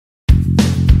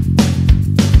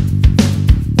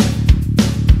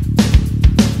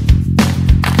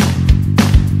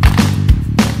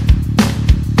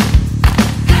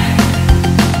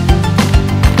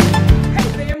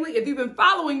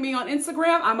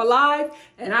Instagram. I'm alive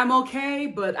and I'm okay,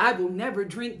 but I will never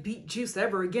drink beet juice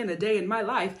ever again a day in my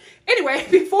life. Anyway,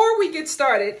 before we get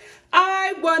started,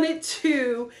 I wanted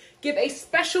to give a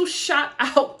special shout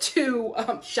out to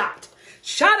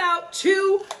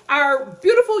our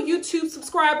beautiful YouTube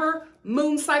subscriber,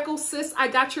 Moon Cycle Sis. I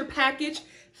got your package.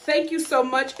 Thank you so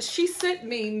much. She sent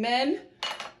me, men,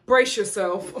 brace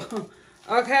yourself.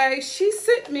 Okay, she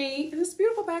sent me this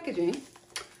beautiful packaging.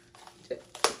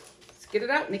 Let's get it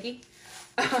out, Nikki.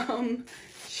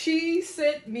 She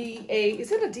sent me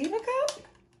is it a Diva cup?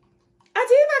 A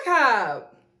Diva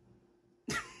cup.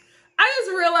 I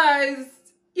just realized,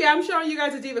 yeah, I'm showing you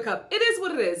guys a Diva cup. It is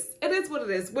what it is. It is what it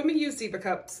is. Women use Diva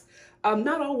cups.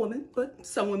 Not all women, but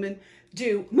some women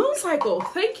do. Moon Cycle,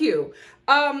 thank you.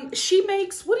 She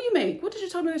makes, what do you make? What did you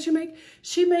tell me that you make?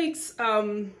 She makes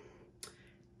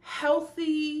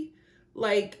healthy,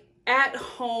 like at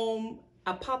home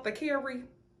apothecary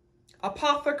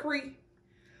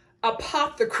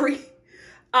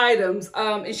items.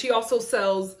 And she also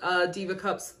sells Diva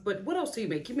cups. But what else do you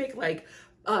make? You make like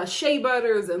shea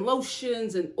butters and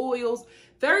lotions and oils,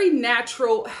 very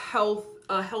natural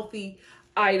healthy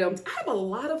items. I have a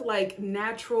lot of like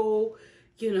natural,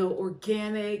 you know,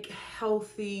 organic,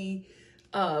 healthy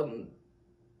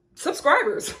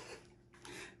subscribers.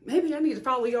 Maybe I need to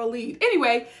follow your lead.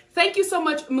 Anyway, thank you so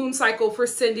much, Moon Cycle, for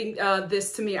sending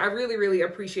this to me. I really, really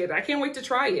appreciate it. I can't wait to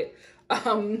try it.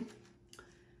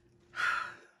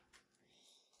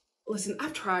 Listen,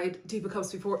 I've tried Diva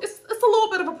cups before. It's a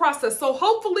little bit of a process. So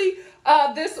hopefully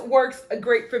this works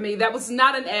great for me. That was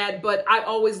not an ad, but I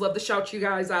always love to shout you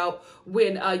guys out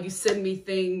when you send me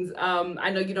things. I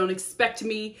know you don't expect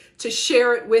me to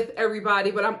share it with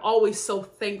everybody, but I'm always so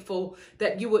thankful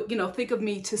that you would, you know, think of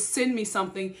me to send me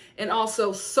something, and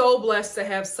also so blessed to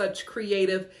have such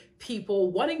creative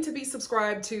people wanting to be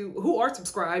subscribed to, who are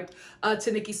subscribed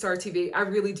to NikkiStar TV. I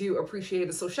really do appreciate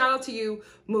it. So shout out to you,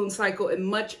 Moon Cycle, and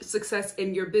much success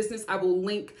in your business. I will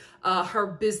link her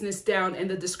business down in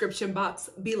the description box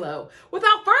below.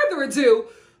 Without further ado,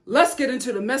 let's get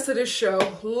into the mess of this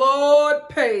show. Lord,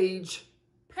 Paige.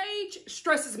 Paige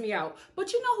stresses me out.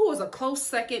 But you know who was a close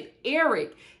second?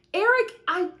 Eric. Eric,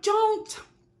 I don't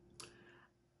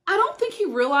think he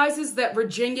realizes that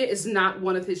Virginia is not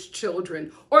one of his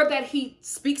children, or that he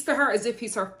speaks to her as if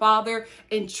he's her father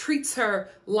and treats her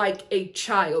like a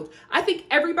child. I think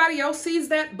everybody else sees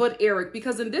that but Eric,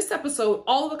 because in this episode,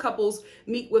 all of the couples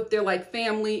meet with their like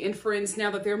family and friends now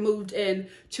that they're moved in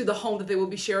to the home that they will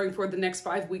be sharing for the next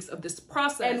 5 weeks of this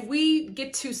process. And we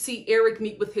get to see Eric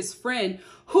meet with his friend,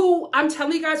 who, I'm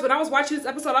telling you guys, when I was watching this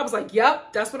episode, I was like,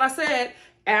 yep, that's what I said.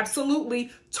 Absolutely,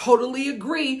 totally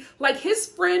agree. Like, his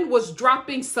friend was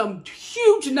dropping some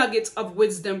huge nuggets of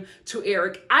wisdom to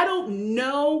Eric. I don't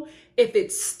know if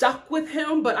it stuck with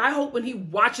him, but I hope when he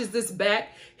watches this back,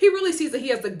 he really sees that he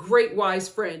has a great, wise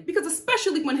friend. Because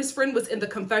especially when his friend was in the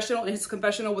confessional, in his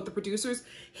confessional with the producers,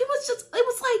 he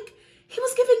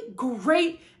was giving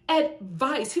great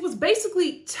advice. He was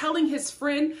basically telling his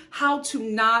friend how to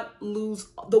not lose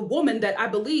the woman that I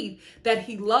believe that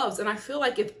he loves. And I feel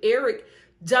like if Eric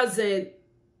doesn't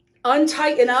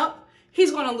untighten up, he's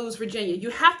going to lose Virginia.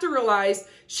 You have to realize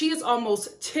she is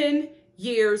almost 10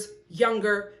 years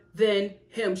younger than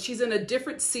him. She's in a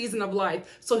different season of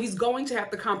life, so he's going to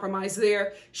have to compromise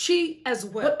there. She as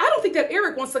well. But I don't think that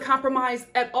Eric wants to compromise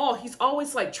at all. He's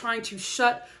always like trying to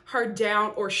shut her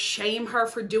down or shame her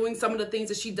for doing some of the things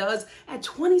that she does at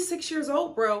 26 years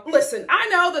old, bro. Listen, I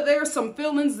know that there's some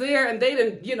feelings there, and they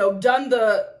didn't, you know, done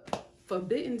the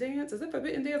forbidden dance. Is it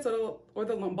forbidden dance or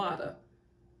the lambada?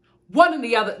 One or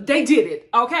the other, they did it,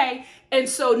 okay? And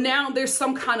so now there's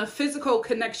some kind of physical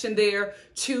connection there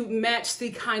to match the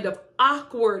kind of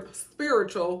awkward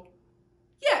spiritual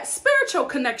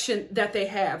connection that they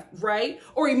have, right?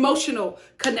 Or emotional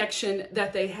connection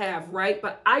that they have, right?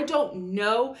 But I don't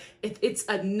know if it's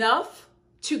enough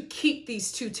to keep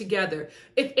these two together.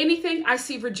 If anything, I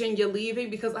see Virginia leaving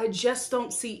because I just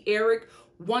don't see Eric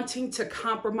wanting to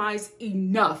compromise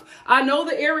enough. I know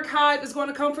the Eric Hyde is going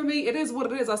to come for me. It is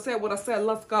what it is. I said what I said.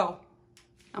 Let's go.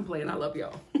 I'm playing. I love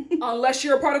y'all. Unless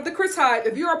you're a part of the Chris Hyde.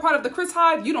 If you're a part of the Chris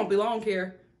Hyde, you don't belong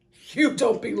here. You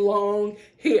don't belong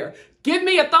here. Give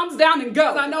me a thumbs down and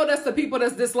go. I know that's the people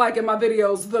that's disliking my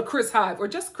videos, the Chris Hyde, or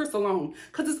just Chris alone,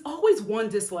 because it's always one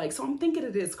dislike. So I'm thinking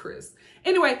it is Chris.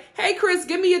 Anyway, hey, Chris,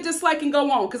 give me a dislike and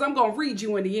go on, because I'm going to read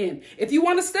you in the end. If you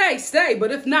want to stay, stay.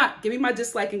 But if not, give me my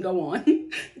dislike and go on.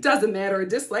 It doesn't matter, a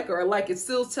dislike or a like. It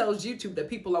still tells YouTube that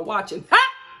people are watching. Ha!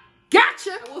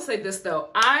 Gotcha! I will say this, though.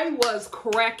 I was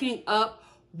cracking up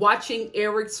watching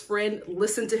Eric's friend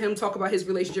listen to him talk about his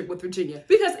relationship with Virginia,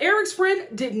 because Eric's friend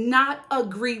did not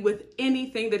agree with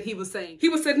anything that he was saying. He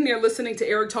was sitting there listening to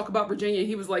Eric talk about Virginia, and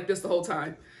he was like this the whole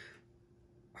time.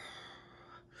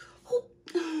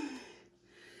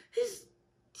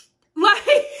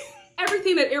 Like,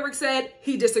 everything that Eric said,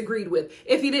 he disagreed with.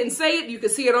 If he didn't say it, you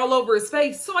could see it all over his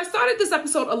face. So I started this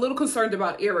episode a little concerned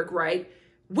about Eric, right?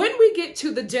 When we get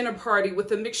to the dinner party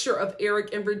with a mixture of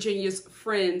Eric and Virginia's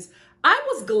friends, I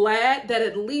was glad that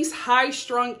at least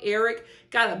high-strung Eric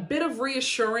got a bit of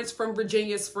reassurance from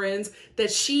Virginia's friends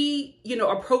that she,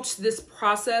 approached this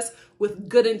process with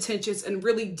good intentions and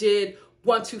really did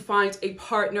want to find a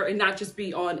partner and not just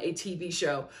be on a TV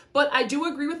show. But I do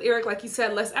agree with Eric, like he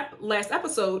said last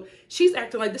episode, she's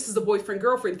acting like this is a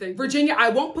boyfriend-girlfriend thing. Virginia, I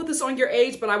won't put this on your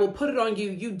age, but I will put it on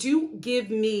you. You do give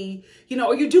me,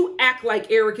 or you do act like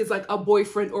Eric is like a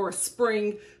boyfriend or a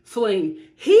spring fling.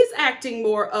 He's acting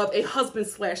more of a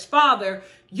husband/father.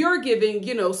 You're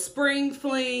giving, spring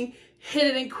fling, hit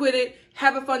it and quit it,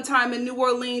 have a fun time in New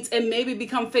Orleans, and maybe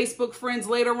become Facebook friends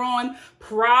later on,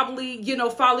 probably,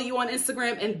 follow you on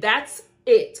Instagram, and that's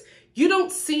it. You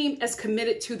don't seem as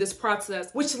committed to this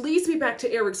process, which leads me back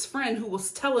to Eric's friend who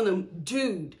was telling him,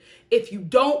 dude, if you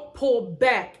don't pull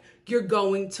back, you're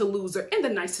going to lose her in the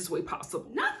nicest way possible.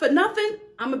 Not for nothing,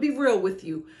 I'm gonna be real with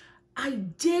you. I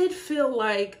did feel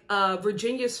like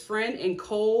Virginia's friend and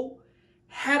Cole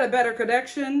had a better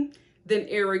connection than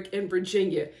Eric and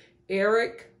Virginia.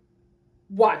 Eric,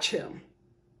 watch him,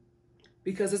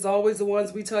 because it's always the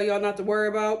ones we tell y'all not to worry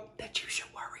about that you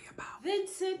should worry about.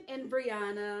 Vincent and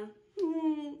Brianna.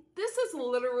 This is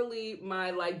literally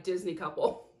my Disney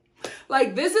couple.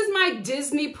 This is my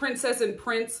Disney princess and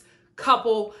prince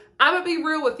couple. I'm gonna be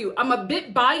real with you. I'm a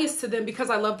bit biased to them because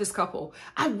I love this couple.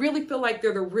 I really feel like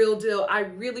they're the real deal. I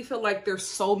really feel like they're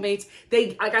soulmates.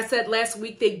 They, like I said last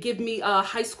week, they give me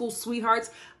high school sweethearts.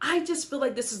 I just feel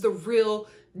like this is the real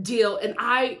deal, and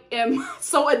I am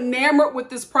so enamored with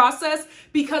this process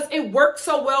because it worked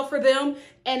so well for them,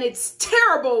 and it's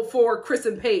terrible for Chris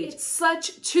and Paige. It's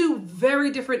such two very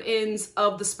different ends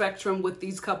of the spectrum with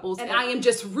these couples, and I am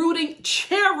just rooting,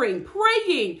 cheering,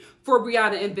 praying for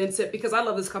Brianna and Vincent because I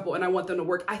love this couple and I want them to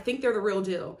work. I think they're the real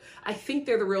deal. I think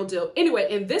they're the real deal. Anyway,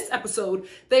 in this episode,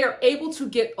 they are able to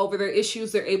get over their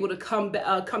issues. They're able to come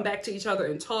back to each other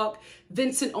and talk.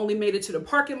 Vincent only made it to the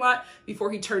parking lot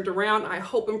before he turned around. I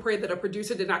hope and pray that a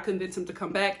producer did not convince him to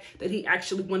come back, that he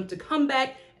actually wanted to come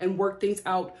back and work things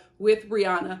out with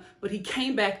Brianna. But he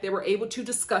came back. They were able to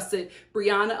discuss it.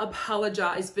 Brianna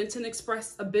apologized. Vincent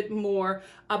expressed a bit more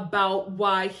about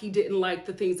why he didn't like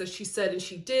the things that she said and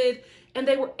she did. And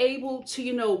they were able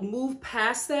to, move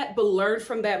past that, but learn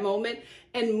from that moment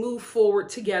and move forward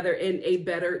together in a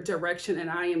better direction.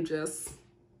 And I am just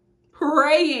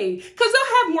praying, because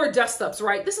they'll have more dust ups,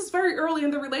 right? This is very early in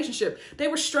the relationship. They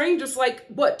were strangers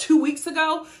 2 weeks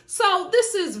ago. So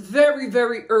this is very,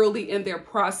 very early in their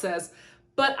process.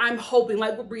 But I'm hoping,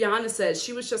 like what Brianna said,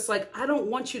 she was just like, I don't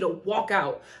want you to walk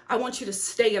out. I want you to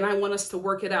stay and I want us to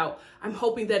work it out. I'm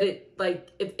hoping that it,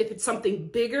 if it's something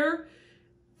bigger,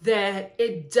 that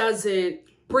it doesn't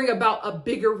bring about a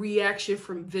bigger reaction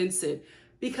from Vincent.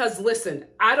 Because listen,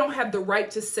 I don't have the right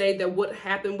to say that what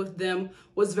happened with them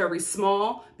was very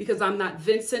small because I'm not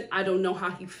Vincent. I don't know how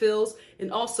he feels.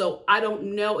 And also, I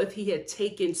don't know if he had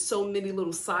taken so many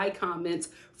little side comments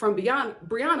from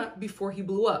Brianna before he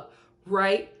blew up,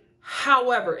 right?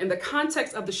 However, in the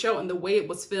context of the show and the way it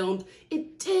was filmed,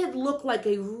 it did look like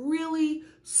a really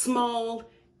small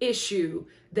issue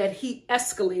that he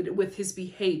escalated with his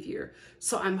behavior.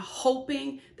 So I'm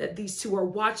hoping that these two are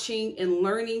watching and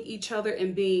learning each other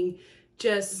and being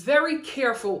just very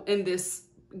careful in this,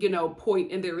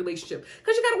 point in their relationship.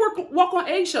 Because you got to walk on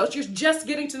eggshells. You're just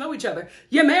getting to know each other.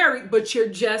 You're married, but you're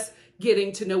just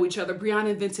getting to know each other.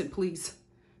 Brianna and Vincent, please,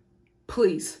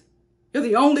 please. You're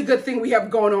the only good thing we have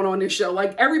going on this show.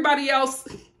 Everybody else,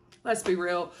 let's be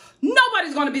real,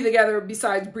 nobody's going to be together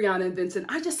besides Brianna and Vincent.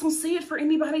 I just don't see it for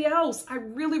anybody else. I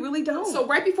really, really don't. So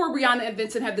right before Brianna and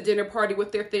Vincent have the dinner party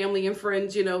with their family and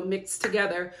friends, mixed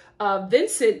together,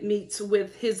 Vincent meets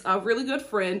with his really good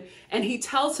friend, and he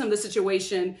tells him the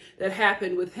situation that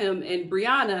happened with him and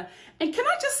Brianna. And can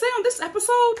I just say, on this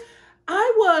episode,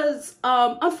 I was,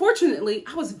 unfortunately,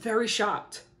 I was very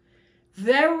shocked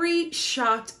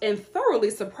and thoroughly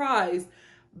surprised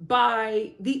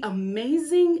by the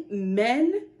amazing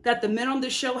men that the men on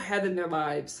this show have in their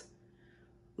lives.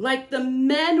 The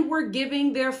men were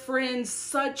giving their friends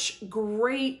such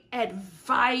great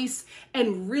advice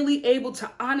and really able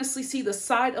to honestly see the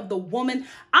side of the woman.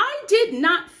 I did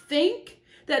not think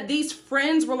that these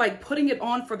friends were like putting it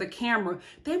on for the camera.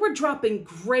 They were dropping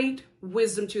great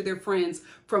wisdom to their friends,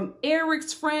 from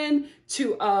Eric's friend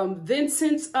to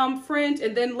Vincent's friend.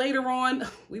 And then later on,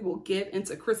 we will get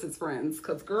into Chris's friends,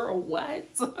 because girl, what?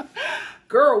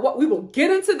 Girl, what? We will get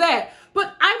into that.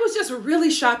 But I was just really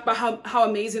shocked by how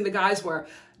amazing the guys were.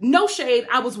 No shade.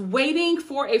 I was waiting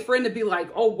for a friend to be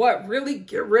like, oh, what? Really?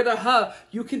 Get rid of her.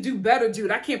 You can do better, dude.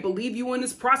 I can't believe you in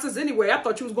this process anyway. I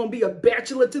thought you was going to be a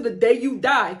bachelor to the day you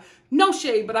die. No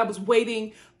shade, but I was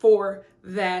waiting for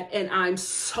that. And I'm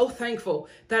so thankful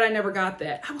that I never got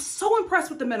that. I was so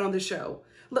impressed with the men on this show.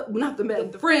 Not the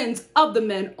men, the friends of the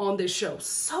men on this show.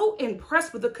 So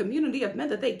impressed with the community of men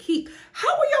that they keep. How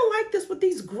are y'all like this with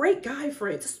these great guy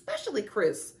friends, especially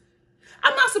Chris?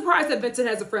 I'm not surprised that Vincent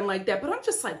has a friend like that, but I'm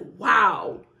just like,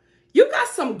 wow, you got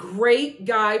some great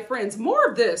guy friends. More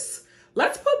of this.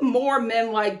 Let's put more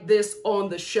men like this on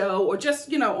the show, or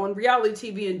just, you know, on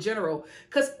reality TV in general.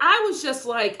 Because I was just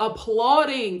like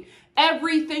applauding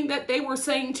everything that they were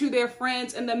saying to their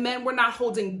friends, and the men were not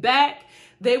holding back.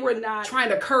 They were not trying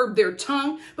to curb their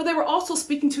tongue, but they were also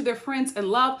speaking to their friends in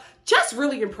love. Just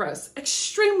really impressed,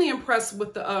 extremely impressed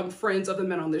with the friends of the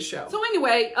men on this show. So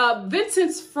anyway,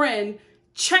 Vincent's friend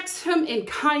checks him in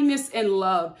kindness and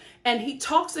love. And he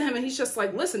talks to him and he's just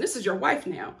like, listen, this is your wife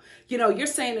now. You know, you're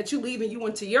saying that you leave and you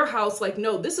went to your house. Like,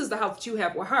 no, this is the house that you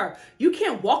have with her. You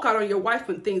can't walk out on your wife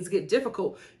when things get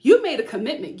difficult. You made a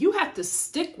commitment. You have to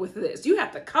stick with this. You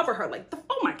have to cover her. Like,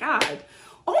 oh my God.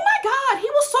 Oh my God. He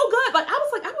was so good. Like, I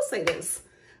was like, I will say this.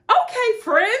 Okay,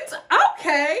 friends.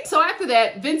 Okay. So after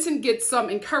that, Vincent gets some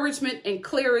encouragement and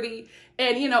clarity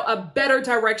and, you know, a better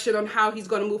direction on how he's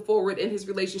going to move forward in his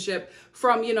relationship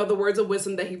from, you know, the words of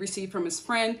wisdom that he received from his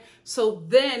friend. So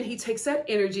then he takes that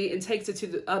energy and takes it to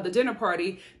the dinner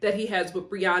party that he has with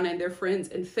Brianna and their friends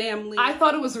and family. I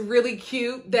thought it was really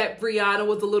cute that Brianna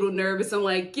was a little nervous and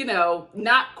like, you know,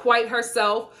 not quite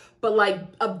herself, but like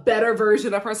a better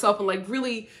version of herself, and like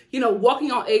really, you know,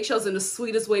 walking on eggshells in the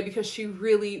sweetest way, because she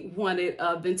really wanted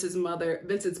Vincent's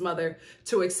mother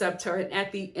to accept her. And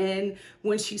at the end,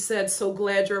 when she said, so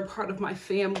glad you're a part of my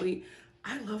family,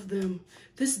 I love them.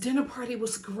 This dinner party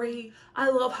was great. I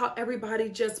love how everybody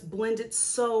just blended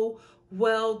so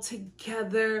well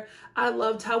together. I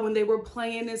loved how when they were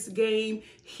playing this game,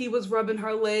 he was rubbing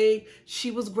her leg,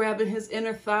 she was grabbing his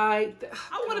inner thigh.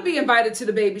 I want to be invited to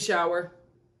the baby shower.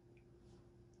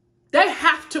 They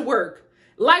have to work.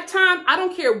 Lifetime, I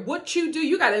don't care what you do,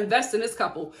 you got to invest in this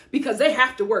couple, because they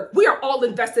have to work. We are all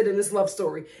invested in this love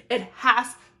story. It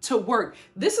has to work.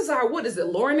 This is our, what is it,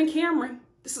 Lauren and Cameron?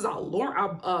 This is our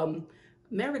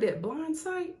Married at Blind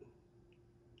Sight?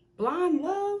 Blind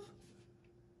Love?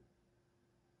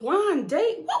 Blind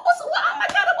Date? Oh my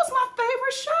God, it was my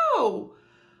favorite show.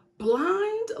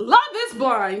 Blind? Love is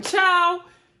Blind, child.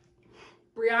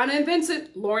 Brianna and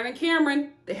Vincent, Lauren and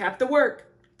Cameron, they have to work.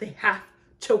 They have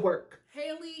to work.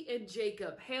 Haley and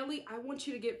Jacob. Haley, I want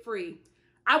you to get free.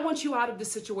 I want you out of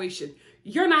this situation.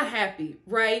 You're not happy,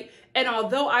 right? And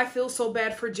although I feel so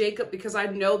bad for Jacob, because I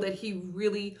know that he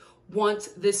really wants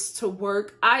this to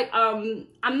work, I'm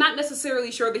not necessarily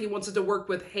sure that he wants it to work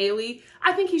with Haley.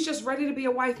 I think he's just ready to be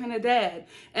a wife and a dad.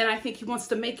 And I think he wants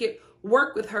to make it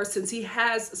work with her, since he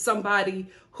has somebody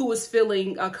who is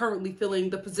currently filling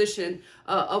the position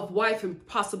of wife and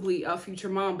possibly a future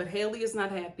mom. But Haley is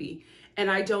not happy. And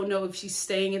I don't know if she's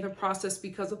staying in the process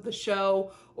because of the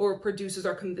show, or producers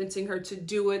are convincing her to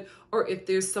do it, or if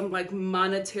there's some like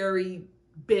monetary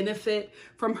benefit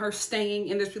from her staying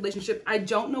in this relationship. I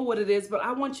don't know what it is, but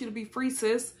I want you to be free,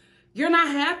 sis. You're not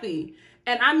happy.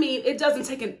 And I mean, it doesn't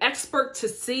take an expert to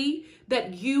see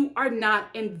that you are not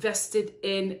invested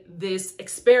in this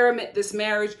experiment, this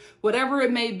marriage, whatever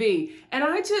it may be. And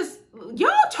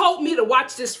y'all told me to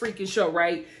watch this freaking show,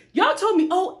 right? Y'all told me,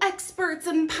 oh, experts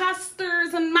and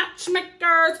pastors and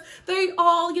matchmakers, they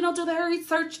all, you know, do their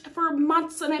research for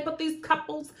months and they put these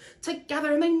couples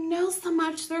together and they know so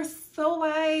much. They're so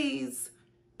wise.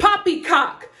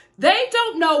 Poppycock. They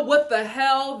don't know what the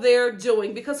hell they're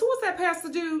doing, because who was that pastor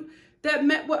dude that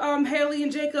met with Haley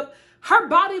and Jacob? Her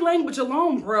body language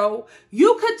alone, bro,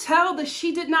 you could tell that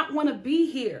she did not want to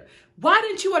be here. Why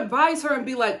didn't you advise her and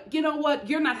be like, you know what?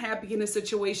 You're not happy in this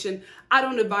situation. I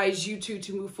don't advise you two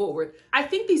to move forward. I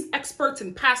think these experts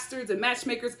and pastors and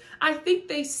matchmakers, I think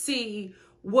they see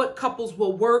what couples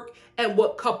will work and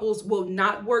what couples will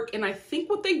not work. And I think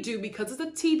what they do, because it's a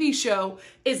TV show,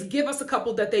 is give us a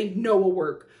couple that they know will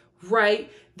work,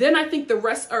 right? Then I think the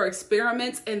rest are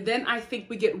experiments. And then I think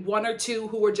we get one or two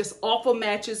who are just awful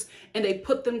matches and they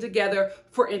put them together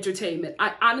for entertainment.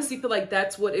 I honestly feel like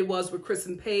that's what it was with Chris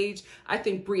and Paige. I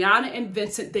think Brianna and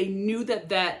Vincent, they knew that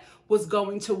that was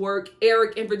going to work.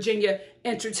 Eric and Virginia,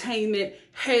 entertainment.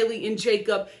 Haley and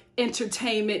Jacob,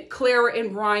 entertainment. Clara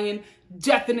and Ryan,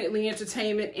 definitely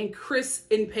entertainment. And Chris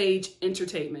and Paige,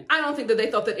 entertainment. I don't think that they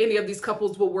thought that any of these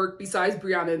couples will work besides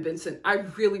Brianna and Vincent. I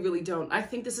really, really don't. I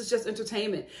think this is just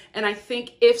entertainment. And I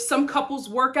think if some couples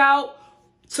work out,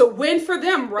 to win for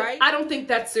them, right? I don't think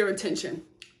that's their intention.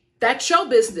 That's show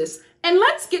business. And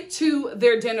let's get to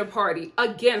their dinner party.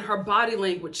 Again, her body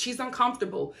language, she's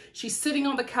uncomfortable. She's sitting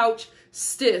on the couch,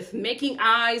 stiff, making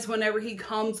eyes whenever he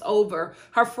comes over.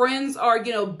 Her friends are,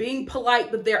 being polite,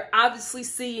 but they're obviously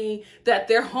seeing that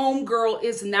their homegirl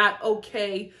is not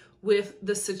okay with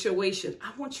the situation.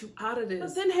 I want you out of this.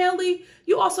 But then, Haley,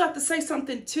 you also have to say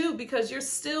something too, because you're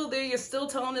still there. You're still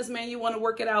telling this man you want to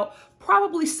work it out,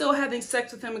 probably still having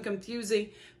sex with him and confusing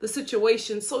the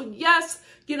situation. So yes,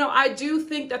 I do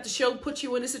think that the show puts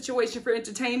you in a situation for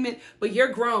entertainment, but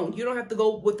you're grown. You don't have to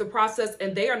go with the process,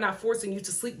 and they are not forcing you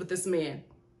to sleep with this man.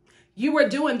 You were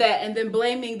doing that and then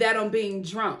blaming that on being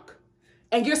drunk.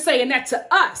 And you're saying that to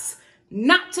us,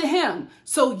 not to him.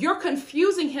 So you're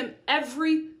confusing him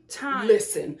every time.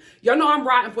 Listen, y'all know I'm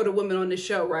riding for the women on this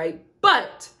show, right?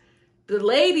 But the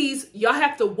ladies, y'all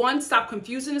have to, one, stop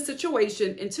confusing the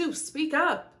situation, and two, speak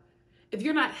up. If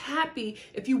you're not happy,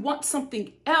 if you want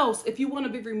something else, if you want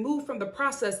to be removed from the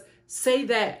process, say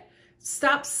that.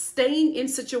 Stop staying in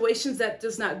situations that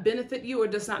does not benefit you or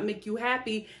does not make you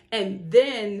happy, and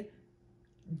then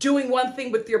doing one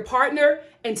thing with your partner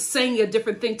and saying a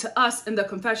different thing to us in the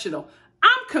confessional.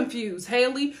 I'm confused,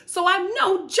 Haley, so I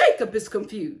know Jacob is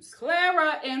confused.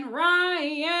 Clara and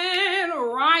Ryan.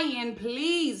 Ryan,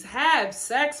 please have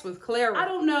sex with Clara. I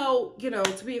don't know,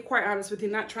 to be quite honest with you,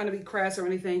 not trying to be crass or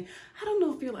anything. I don't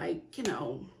know if you're like,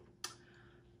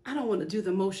 I don't want to do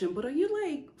the motion, but are you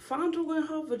like fondling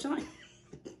her vagina?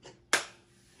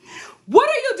 What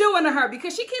are you doing to her?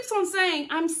 Because she keeps on saying,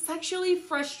 I'm sexually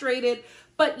frustrated,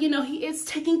 but he is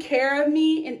taking care of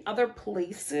me in other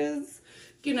places.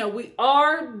 We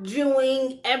are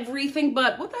doing everything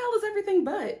but. What the hell is everything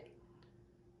but?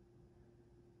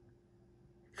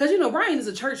 Because, Ryan is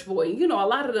a church boy. A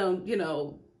lot of them,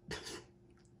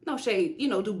 no shade,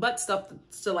 do butt stuff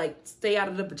to like stay out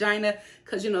of the vagina.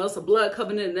 Because, it's a blood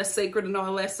covenant and that's sacred and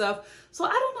all that stuff. So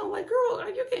I don't know, like, girl, are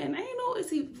you getting anal?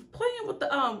 Is he playing with the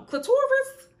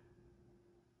clitoris?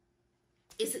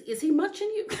 Is he munching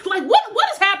you? Like, what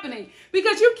is happening?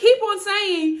 Because you keep on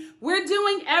saying we're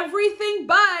doing everything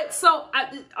but. So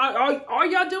are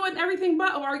y'all doing everything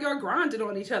but, or are y'all grinding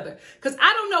on each other? Because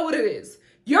I don't know what it is.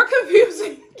 You're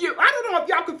confusing you. I don't know if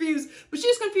y'all confused, but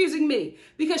she's confusing me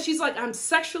because she's like, I'm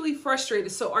sexually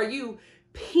frustrated. So are you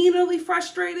penally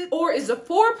frustrated, or is the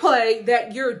foreplay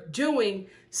that you're doing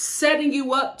setting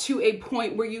you up to a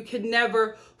point where you can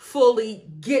never fully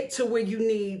get to where you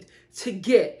need to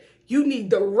get? You need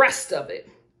the rest of it.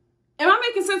 Am I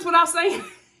making sense without saying?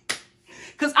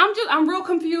 Because I'm real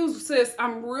confused, sis.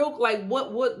 I'm real, like,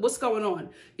 what's going on?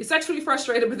 You're sexually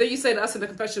frustrated, but then you say to us in the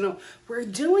confessional, we're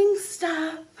doing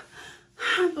stuff,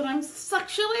 but I'm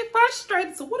sexually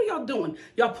frustrated. So what are y'all doing?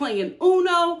 Y'all playing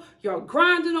Uno? Y'all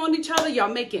grinding on each other?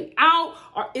 Y'all making out?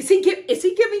 Or is he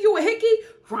giving you a hickey?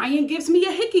 Ryan gives me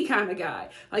a hickey kind of guy.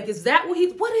 Like, is that what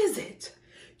is it?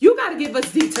 You got to give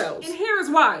us details. And here is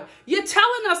why. You're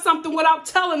telling us something without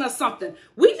telling us something.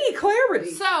 We need clarity.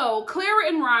 So Clara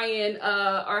and Ryan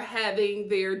are having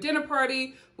their dinner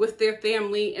party with their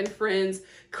family and friends.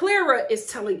 Clara is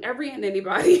telling every and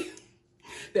anybody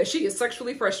that she is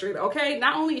sexually frustrated, okay?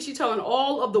 Not only is she telling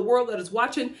all of the world that is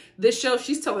watching this show,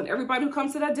 she's telling everybody who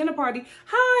comes to that dinner party,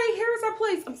 hi, here's our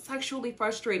place. I'm sexually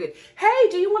frustrated. Hey,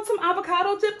 do you want some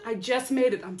avocado dip? I just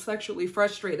made it. I'm sexually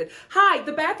frustrated. Hi,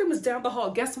 the bathroom is down the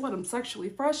hall. Guess what? I'm sexually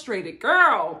frustrated,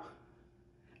 girl.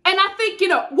 And I think,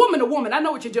 woman to woman, I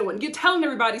know what you're doing. You're telling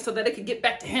everybody so that they can get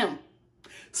back to him.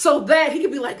 So that he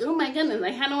could be like, oh my goodness, I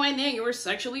had no idea you were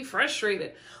sexually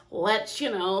frustrated. Let's,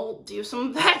 do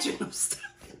some vaginal stuff.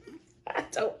 I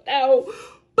don't know.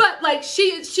 But like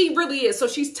she really is. So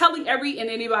she's telling every and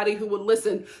anybody who would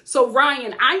listen. So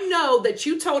Ryan, I know that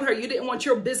you told her you didn't want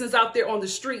your business out there on the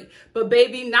street. But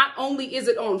baby, not only is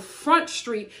it on Front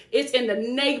Street, it's in the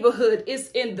neighborhood, it's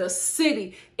in the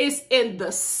city, it's in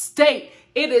the state,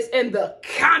 it is in the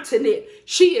continent.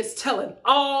 She is telling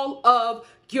all of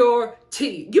your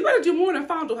tea. You better do more than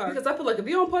fondle her, because I feel like if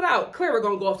you don't put out, Clara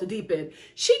gonna go off the deep end.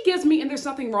 She gives me, and there's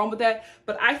nothing wrong with that,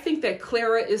 but I think that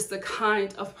Clara is the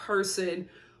kind of person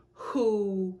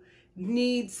who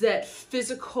needs that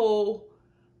physical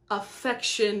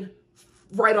affection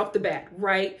right off the bat,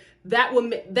 right?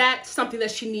 That's something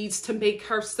that she needs to make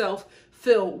herself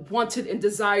feel wanted and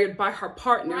desired by her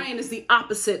partner. Ryan is the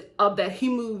opposite of that. He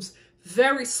moves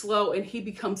very slow, and he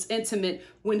becomes intimate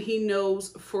when he knows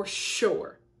for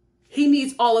sure. He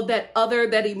needs all of that other,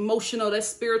 that emotional, that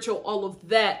spiritual, all of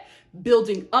that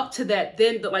building up to that.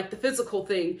 Then the physical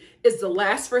thing is the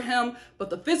last for him, but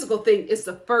the physical thing is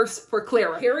the first for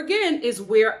Clara. Here again is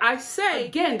where I say,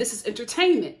 again, this is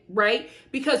entertainment, right?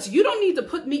 Because you don't need to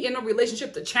put me in a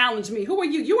relationship to challenge me. Who are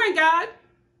you? You ain't God.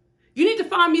 You need to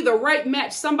find me the right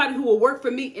match, somebody who will work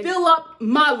for me and fill up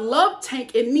my love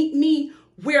tank and meet me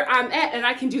where I'm at, and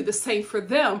I can do the same for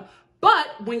them.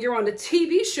 But when you're on the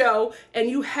TV show and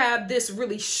you have this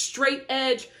really straight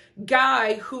edge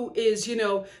guy who is,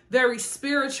 very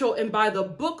spiritual and by the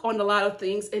book on a lot of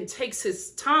things and takes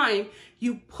his time,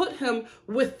 you put him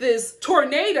with this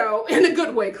tornado, in a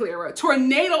good way, Clara,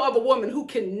 tornado of a woman who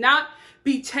cannot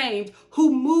be tamed,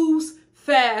 who moves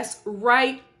fast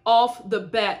right off the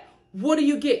bat. What do?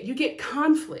 You get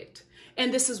conflict.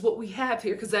 And this is what we have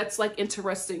here, because that's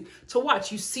interesting to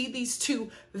watch. You see these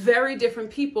two very different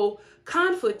people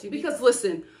conflicting. Because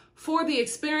listen, for the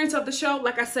experience of the show,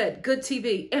 like I said, good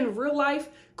TV. In real life,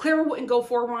 Clara wouldn't go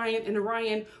for Ryan and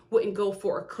Ryan wouldn't go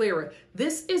for Clara.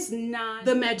 This is not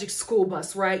the Magic School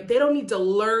Bus, right? They don't need to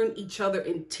learn each other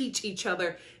and teach each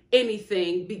other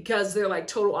anything because they're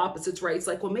total opposites, right? It's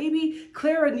well, maybe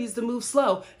Clara needs to move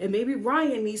slow and maybe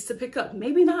Ryan needs to pick up.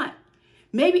 Maybe not.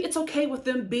 Maybe it's okay with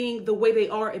them being the way they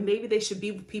are, and maybe they should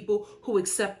be with people who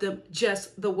accept them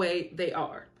just the way they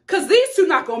are. Because these two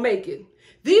not going to make it.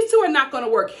 These two are not going to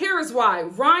work. Here is why.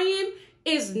 Ryan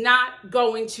is not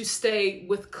going to stay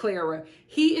with Clara.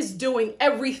 He is doing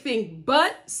everything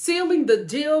but sealing the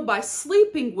deal by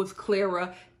sleeping with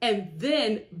Clara and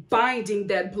then binding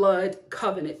that blood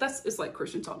covenant. It's like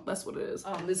Christian talk. That's what it is.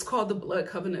 It's called the blood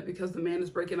covenant because the man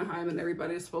is breaking a hymen and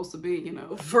everybody is supposed to be,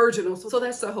 virginal. So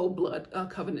that's the whole blood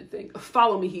covenant thing.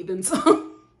 Follow me, heathens.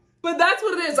 But that's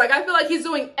what it is. I feel like he's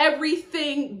doing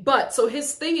everything but. So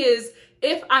his thing is,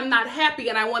 if I'm not happy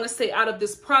and I want to stay out of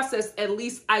this process, at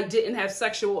least I didn't have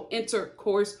sexual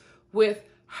intercourse with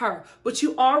her. But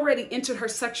you already entered her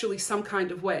sexually some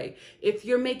kind of way. If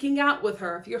you're making out with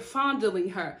her, if you're fondling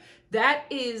her, that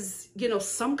is,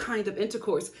 some kind of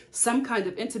intercourse, some kind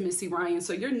of intimacy, Ryan.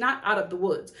 So you're not out of the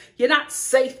woods. You're not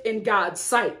safe in God's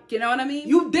sight. You know what I mean?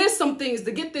 You did some things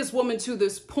to get this woman to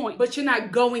this point, but you're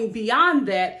not going beyond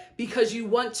that because you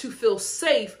want to feel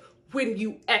safe when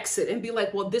you exit and be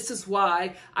well, this is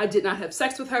why I did not have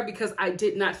sex with her, because I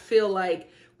did not feel like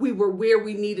we were where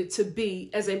we needed to be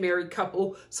as a married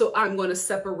couple. So I'm going to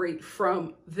separate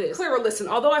from this. Clara, listen,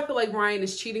 although I feel like Ryan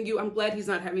is cheating you, I'm glad he's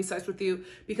not having sex with you,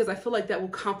 because I feel like that will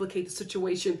complicate the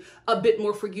situation a bit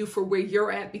more for you for where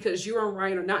you're at, because you and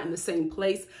Ryan are not in the same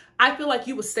place. I feel like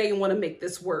you would stay and want to make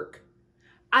this work.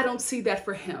 I don't see that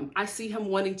for him. I see him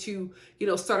wanting to,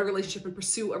 start a relationship and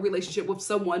pursue a relationship with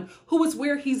someone who is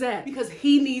where he's at, because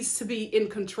he needs to be in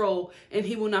control and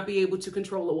he will not be able to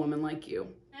control a woman like you.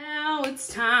 Now it's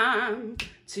time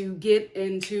to get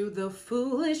into the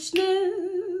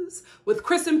foolishness with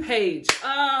Chris and Paige.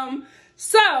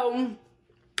 So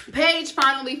Paige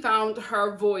finally found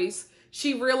her voice.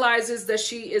 She realizes that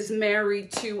she is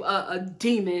married to a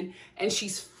demon, and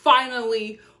she's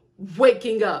finally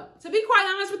waking up. To be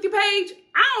quite honest with you, Paige,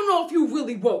 I don't know if you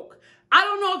really woke. I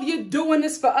don't know if you're doing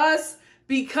this for us,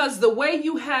 because the way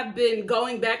you have been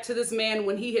going back to this man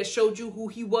when he has showed you who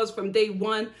he was from day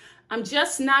one, I'm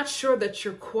just not sure that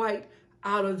you're quite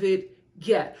out of it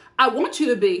yet. I want you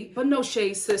to be, but no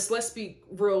shade, sis. Let's be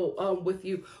real with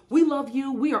you. We love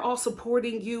you. We are all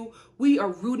supporting you. We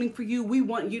are rooting for you. We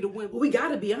want you to win. But we got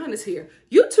to be honest here.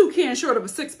 You two can't short of a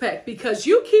six-pack, because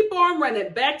you keep on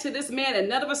running back to this man and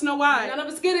none of us know why. None of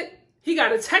us get it. He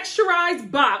got a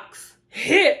texturized box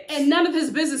hit and none of his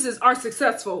businesses are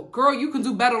successful. Girl, you can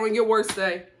do better on your worst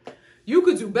day. You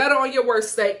could do better on your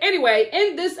worst day. Anyway,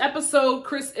 in this episode,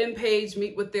 Chris and Paige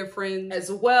meet with their friends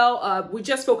as well. We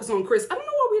just focused on Chris. I don't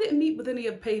know why we didn't meet with any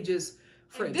of Paige's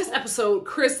friends. In this episode,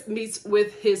 Chris meets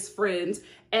with his friends,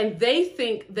 and they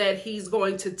think that he's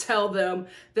going to tell them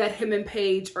that him and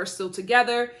Paige are still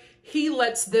together. He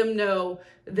lets them know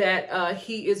that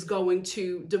he is going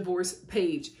to divorce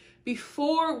Paige.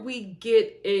 Before we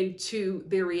get into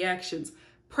their reactions,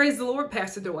 praise the Lord,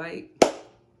 Pastor Dwight.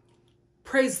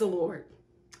 Praise the Lord.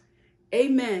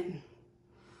 Amen.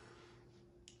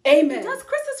 Amen. Does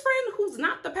Chris's friend, who's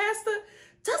not the pastor,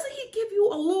 doesn't he give you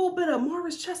a little bit of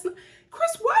Morris Chestnut?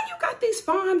 Chris, why you got these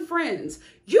fine friends?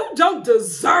 You don't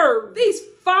deserve these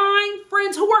fine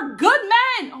friends who are good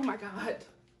men. Oh my God.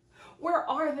 Where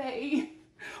are they?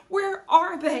 Where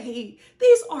are they?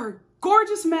 These are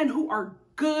gorgeous men who are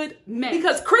good men.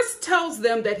 Because Chris tells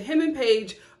them that him and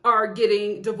Paige are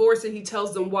getting divorced, and he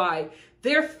tells them why.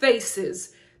 Their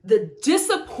faces, The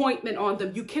disappointment on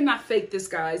them. You cannot fake this,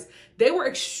 guys. They were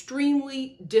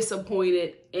extremely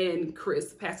disappointed in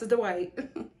Chris. Pastor Dwight.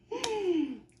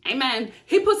 Amen.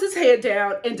 He puts his head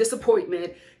down in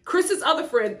disappointment. Chris's other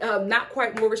friend, not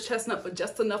quite Morris Chestnut, but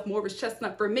just enough Morris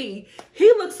Chestnut for me, he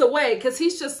looks away because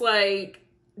he's just like,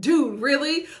 dude,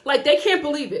 really? Like, they can't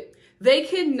believe it. They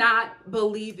cannot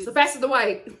believe it. So Pastor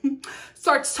Dwight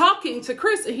starts talking to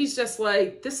Chris, and he's just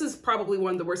like, this is probably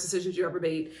one of the worst decisions you ever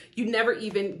made. You never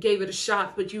even gave it a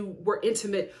shot, but you were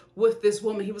intimate with this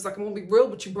woman. He was like, I'm gonna be real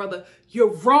with you, brother.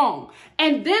 You're wrong.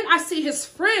 And then I see his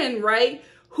friend, right,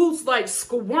 who's like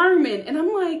squirming, and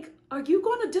I'm like, are you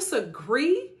going to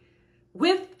disagree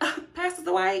with Pastor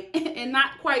Dwight? And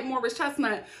not quite Morris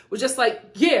Chestnut was just like,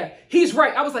 yeah, he's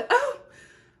right. I was like, oh,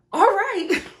 all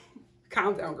right.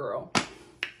 Calm down, girl.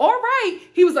 All right.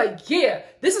 He was like, yeah,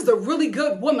 this is a really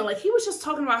good woman. Like, he was just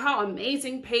talking about how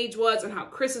amazing Paige was and how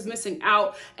Chris is missing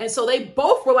out. And so they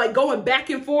both were like going back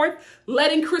and forth,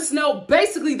 letting Chris know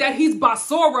basically that he's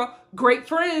Basora. Great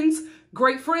friends.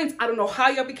 Great friends. I don't know how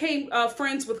y'all became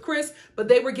friends with Chris, but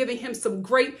they were giving him some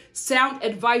great sound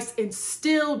advice and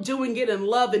still doing it in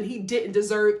love, and he didn't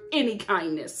deserve any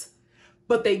kindness.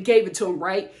 But they gave it to him,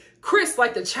 right? Chris,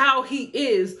 like the child he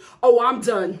is, oh, I'm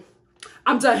done.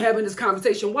 I'm done having this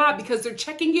conversation. Why? Because they're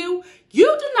checking you.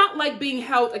 You do not like being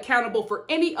held accountable for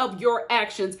any of your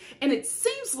actions. And it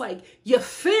seems like your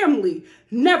family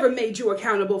never made you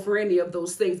accountable for any of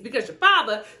those things, because your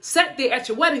father sat there at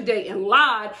your wedding day and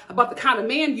lied about the kind of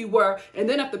man you were. And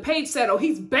then after Paige said, oh,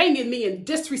 he's banging me and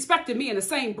disrespecting me in the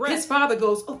same breath, his father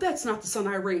goes, oh, that's not the son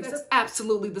I raised. That's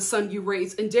absolutely the son you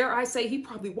raised. And dare I say, he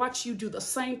probably watched you do the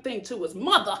same thing to his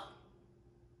mother.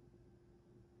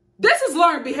 This is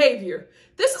learned behavior.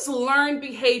 This is learned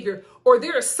behavior. Or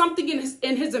there is something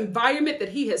in his environment that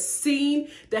he has seen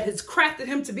that has crafted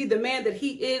him to be the man that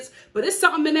he is. But it's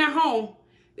something in that home.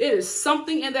 It is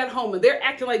something in that home. And they're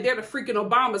acting like they're the freaking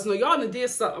Obamas. No, y'all done did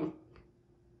something.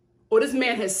 Or this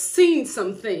man has seen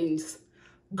some things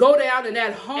go down in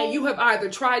that home. And you have either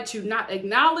tried to not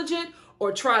acknowledge it,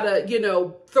 or try to, you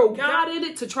know, throw God in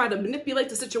it to try to manipulate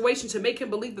the situation to make him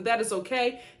believe that that is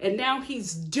okay. And now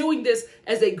he's doing this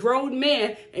as a grown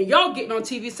man, and y'all getting on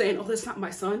TV saying, oh, that's not my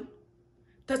son.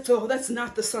 That's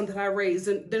not the son that I raised.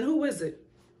 And then who is it?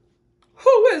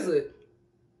 Who is it?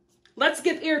 Let's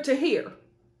get ear to hear.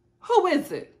 Who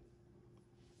is it?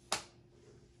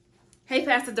 Hey,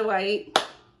 Pastor Dwight.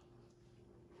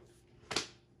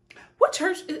 What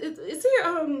church is he?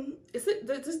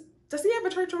 Does he have a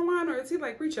church online, or is he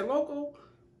like preaching local?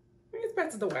 It's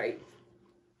Pastor Dwight.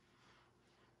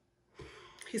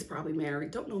 He's probably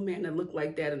married. Don't no man that look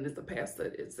like that and is a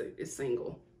pastor is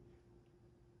single.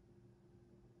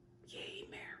 Yeah, he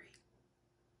married.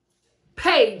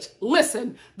 Paige,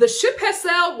 listen. The ship has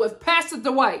sailed with Pastor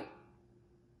Dwight.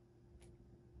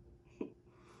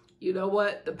 You know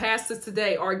what? The pastors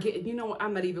today are getting, you know what?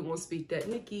 I'm not even going to speak that.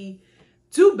 Nikki,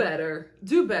 do better.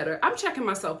 Do better. I'm checking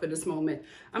myself in this moment.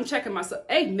 I'm checking myself.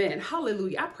 Amen.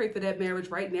 Hallelujah. I pray for that marriage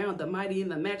right now in the mighty and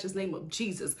the matchless name of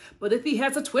Jesus. But if he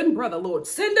has a twin brother, Lord,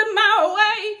 send him my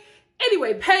way.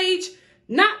 Anyway, Paige,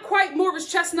 not quite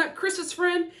Morris Chestnut, Chris's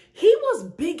friend, he was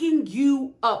bigging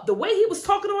you up. The way he was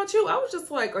talking about you, I was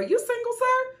just like, are you single,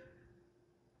 sir?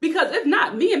 Because if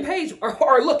not, me and Paige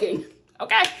are looking,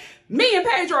 okay? Me and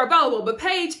Paige are available, but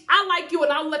Paige, I like you,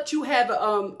 and I'll let you have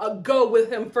a go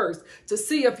with him first to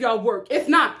see if y'all work. If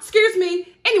not, excuse me.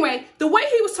 Anyway, the way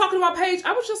he was talking about Paige,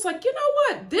 I was just like, you know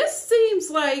what? This seems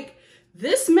like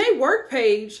this may work,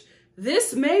 Paige.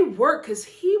 This may work, because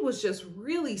he was just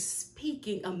really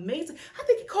speaking amazing. I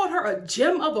think he called her a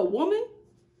gem of a woman.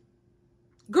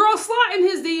 Girl, slide in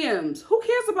his DMs. Who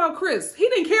cares about Chris? He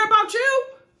didn't care about you.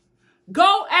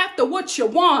 Go after what you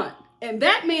want. And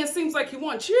that man seems like he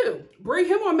wants you. Bring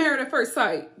him on Married at First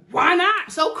Sight. Why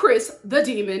not? So Chris, the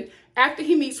demon, after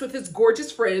he meets with his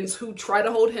gorgeous friends who try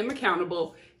to hold him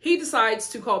accountable, he decides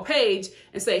to call Paige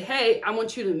and say, hey, I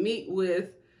want you to meet with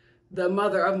the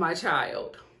mother of my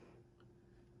child.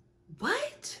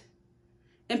 What?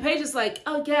 And Paige is like,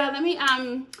 oh yeah, let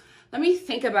me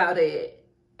think about it.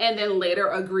 And then later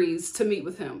agrees to meet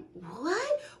with him.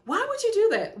 What? Why would you do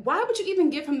that? Why would you even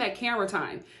give him that camera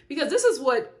time? Because this is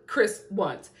what Chris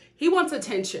wants. He wants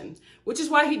attention, which is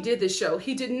why he did this show.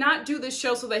 He did not do this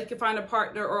show so that he could find a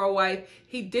partner or a wife.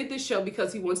 He did this show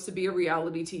because he wants to be a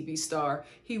reality TV star.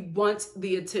 He wants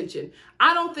the attention.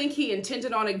 I don't think he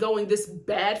intended on it going this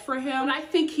bad for him. I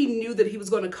think he knew that he was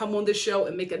going to come on this show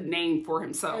and make a name for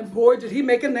himself. And boy, did he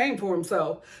make a name for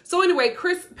himself. So anyway,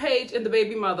 Chris, Paige, and the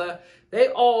baby mother, they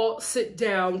all sit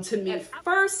down to meet. At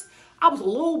first, I was a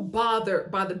little bothered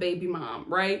by the baby mom,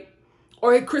 right?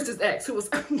 Or Chris's ex, who was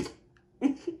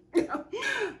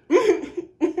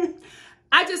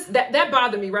I just, that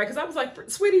bothered me, right? Because I was like,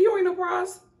 sweetie, you ain't no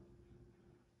prize.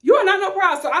 You are not no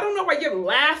prize. So I don't know why you're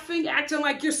laughing, acting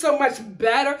like you're so much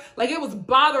better. Like, it was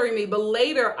bothering me. But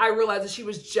later I realized that she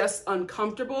was just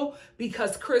uncomfortable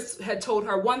because Chris had told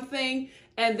her one thing.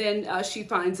 And then she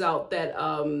finds out that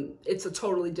it's a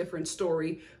totally different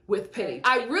story with Paige.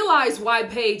 I realized why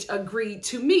Paige agreed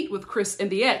to meet with Chris and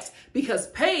the ex, because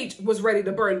Paige was ready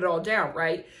to burn it all down,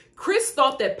 right? Chris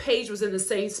thought that Paige was in the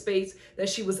same space that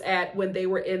she was at when they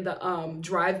were in the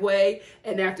driveway.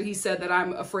 And after he said that,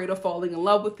 I'm afraid of falling in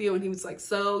love with you. And he was like,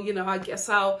 so, you know, I guess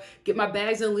I'll get my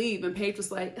bags and leave. And Paige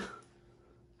was like,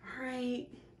 all right,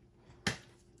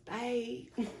 bye.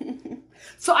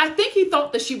 So I think he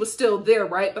thought that she was still there,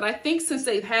 right? But I think since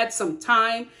they've had some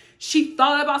time, she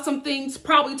thought about some things,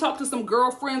 probably talked to some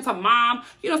girlfriends, her mom,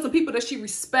 you know, some people that she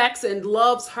respects and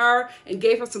loves her and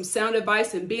gave her some sound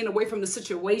advice and being away from the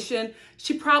situation.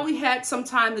 She probably had some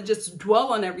time to just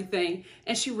dwell on everything,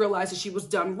 and she realized that she was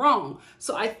done wrong.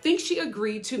 So I think she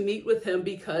agreed to meet with him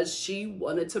because she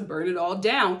wanted to burn it all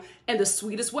down in the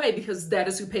sweetest way, because that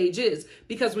is who Paige is.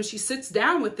 Because when she sits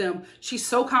down with them, she's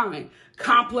so kind,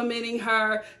 complimenting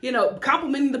her, you know,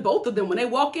 complimenting the both of them. When they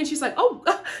walk in, she's like, oh,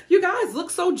 you guys look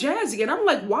so jazzy. And I'm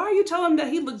like, why are you telling him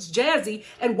that he looks jazzy?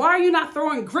 And why are you not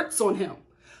throwing grits on him?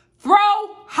 Throw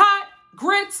hot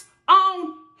grits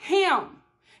on him.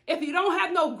 If you don't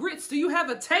have no grits, do you have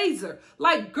a taser?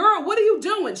 Like, girl, what are you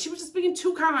doing? She was just being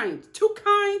too kind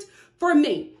for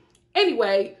me.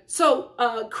 Anyway, so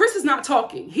Chris is not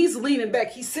talking. He's leaning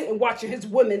back. He's sitting watching his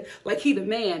women like he the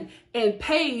man. And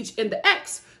Paige and the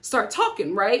ex start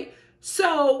talking, right?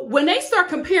 So when they start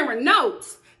comparing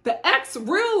notes, the ex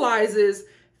realizes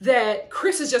that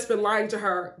Chris has just been lying to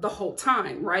her the whole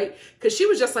time, right? Because she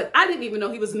was just like, I didn't even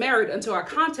know he was married until I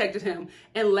contacted him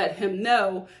and let him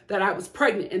know that I was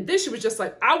pregnant. And then she was just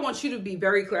like, I want you to be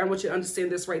very clear. I want you to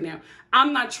understand this right now.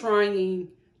 I'm not trying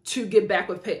to get back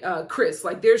with Chris.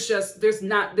 Like, there's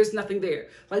nothing there.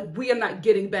 Like, we are not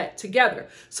getting back together.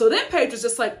 So then Paige was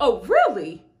just like, oh,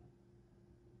 really?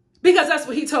 Because that's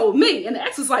what he told me. And the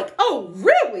ex was like, oh,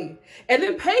 really? And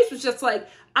then Paige was just like,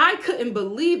 I couldn't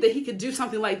believe that he could do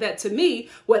something like that to me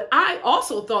when I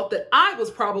also thought that I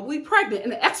was probably pregnant.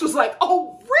 And the ex was like,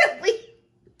 oh, really?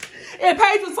 And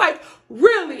Paige was like,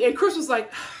 really? And Chris was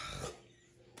like,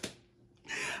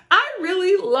 I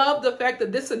really love the fact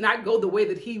that this did not go the way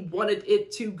that he wanted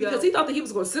it to go. Because he thought that he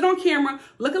was going to sit on camera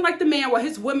looking like the man while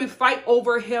his women fight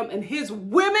over him. And his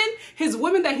women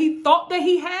that he thought that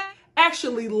he had,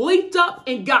 actually linked up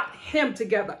and got him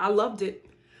together. I loved it.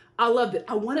 I loved it.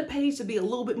 I wanted Paige to be a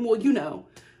little bit more, you know,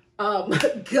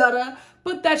 gutter,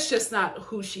 but that's just not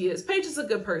who she is. Paige is a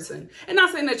good person. And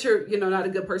not saying that you're, you know, not a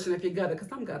good person if you're gutter, because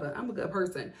I'm gutter. I'm a good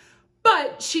person.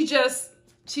 But she just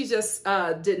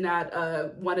did not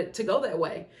want it to go that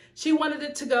way. She wanted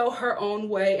it to go her own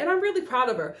way. And I'm really proud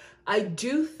of her. I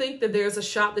do think that there's a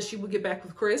shot that she will get back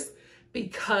with Chris,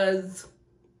 because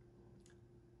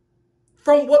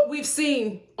from what we've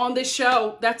seen on this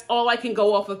show, that's all I can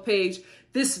go off of Paige.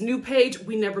 This new Paige,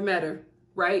 we never met her,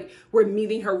 right? We're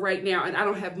meeting her right now, and I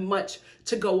don't have much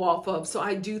to go off of. So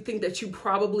I do think that you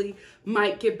probably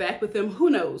might get back with him.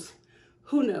 Who knows?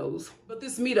 Who knows? But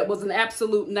this meetup was an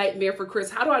absolute nightmare for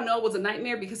Chris. How do I know it was a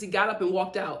nightmare? Because he got up and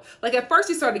walked out. Like, at first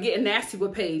he started getting nasty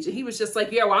with Paige, and he was just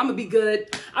like, yeah, well, I'm gonna be good.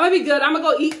 I'm gonna be good. I'm gonna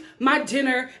go eat my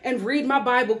dinner and read my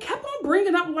Bible. Kept on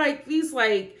bringing up like these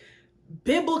like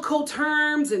biblical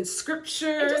terms and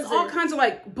scriptures, and just all kinds of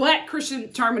like Black Christian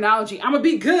terminology. I'm gonna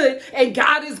be good and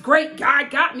God is great.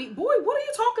 God got me. Boy, what are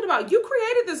you talking about? You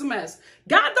created this mess.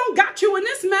 God don't got you in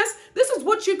this mess. This is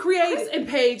what you created. Chris and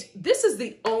Paige, this is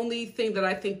the only thing that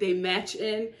I think they match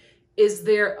in, is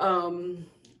their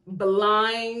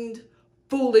blind,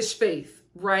 foolish faith,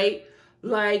 right?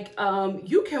 Like,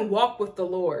 you can walk with the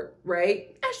Lord,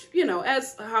 right? As, you know,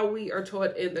 as how we are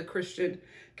taught in the Christian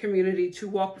community, to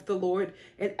walk with the Lord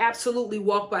and absolutely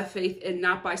walk by faith and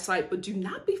not by sight, but do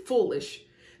not be foolish.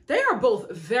 They are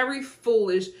both very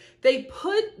foolish. They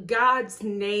put God's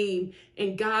name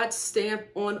and God's stamp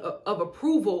of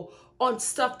approval on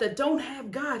stuff that don't have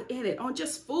God in it, on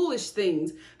just foolish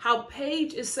things. How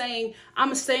Paige is saying, I'm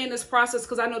gonna stay in this process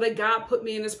because I know that God put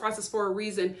me in this process for a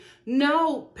reason.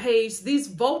 No, Paige, these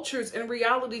vultures in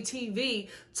reality TV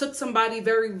took somebody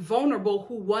very vulnerable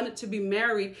who wanted to be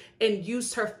married and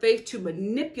used her faith to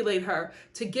manipulate her,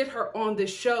 to get her on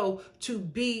this show, to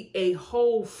be a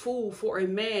whole fool for a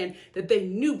man that they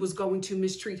knew was going to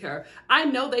mistreat her. I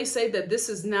know they say that this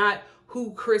is not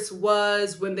who Chris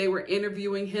was when they were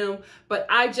interviewing him, but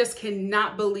I just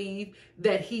cannot believe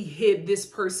that he hid this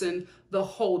person the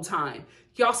whole time.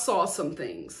 Y'all saw some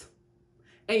things.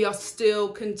 and y'all still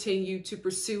continue to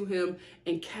pursue him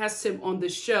and cast him on the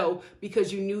show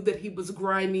because you knew that he was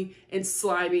grimy and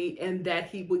slimy and that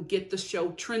he would get the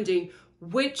show trending,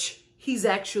 which he's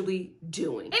actually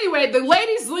doing. Anyway, the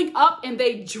ladies link up and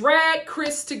they drag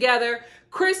Chris together.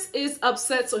 Chris is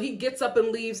upset, so he gets up and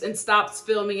leaves and stops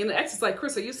filming. And the ex is like,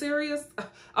 Chris, are you serious?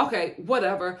 Okay,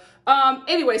 whatever.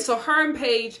 Anyway, so her and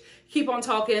Paige keep on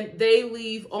talking. They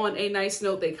leave on a nice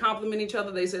note. They compliment each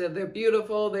other. They say that they're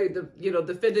beautiful. They,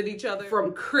 defended each other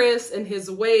from Chris and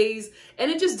his ways. And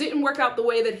it just didn't work out the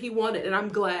way that he wanted. And I'm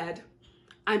glad.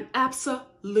 I'm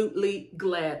absolutely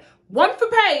glad. One for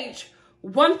Paige.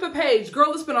 One for Paige.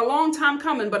 Girl, it's been a long time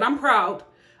coming, but I'm proud.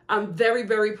 I'm very,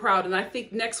 very proud. And I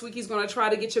think next week he's going to try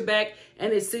to get you back.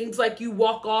 And it seems like you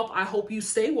walk off. I hope you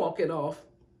stay walking off.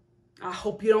 I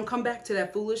hope you don't come back to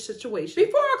that foolish situation.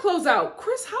 Before I close out,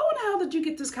 Chris, how in the hell did you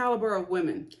get this caliber of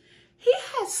women? He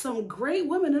has some great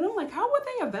women. And I'm like, how were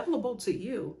they available to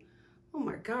you? Oh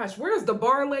my gosh. Where's the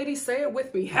bar lady? Say it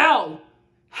with me. Hell.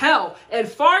 Hell. And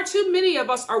far too many of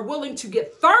us are willing to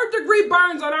get third-degree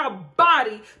burns on our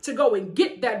body to go and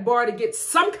get that bar to get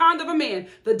some kind of a man.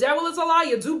 The devil is a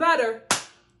liar. Do better.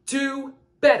 Do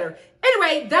better.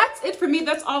 Anyway, that's it for me.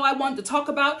 That's all I wanted to talk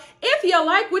about. If you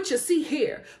like what you see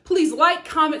here, please like,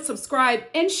 comment, subscribe,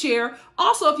 and share.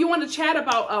 Also, if you want to chat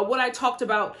about what I talked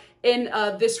about in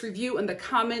this review in the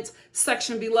comments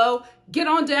section below, get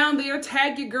on down there,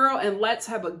 tag your girl, and let's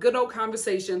have a good old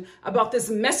conversation about this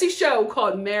messy show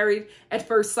called Married at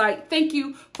First Sight. Thank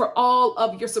you for all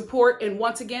of your support. And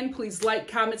once again, please like,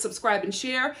 comment, subscribe, and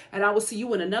share. And I will see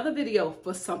you in another video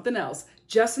for something else.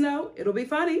 Just know it'll be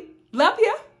funny. Love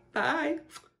ya. Bye.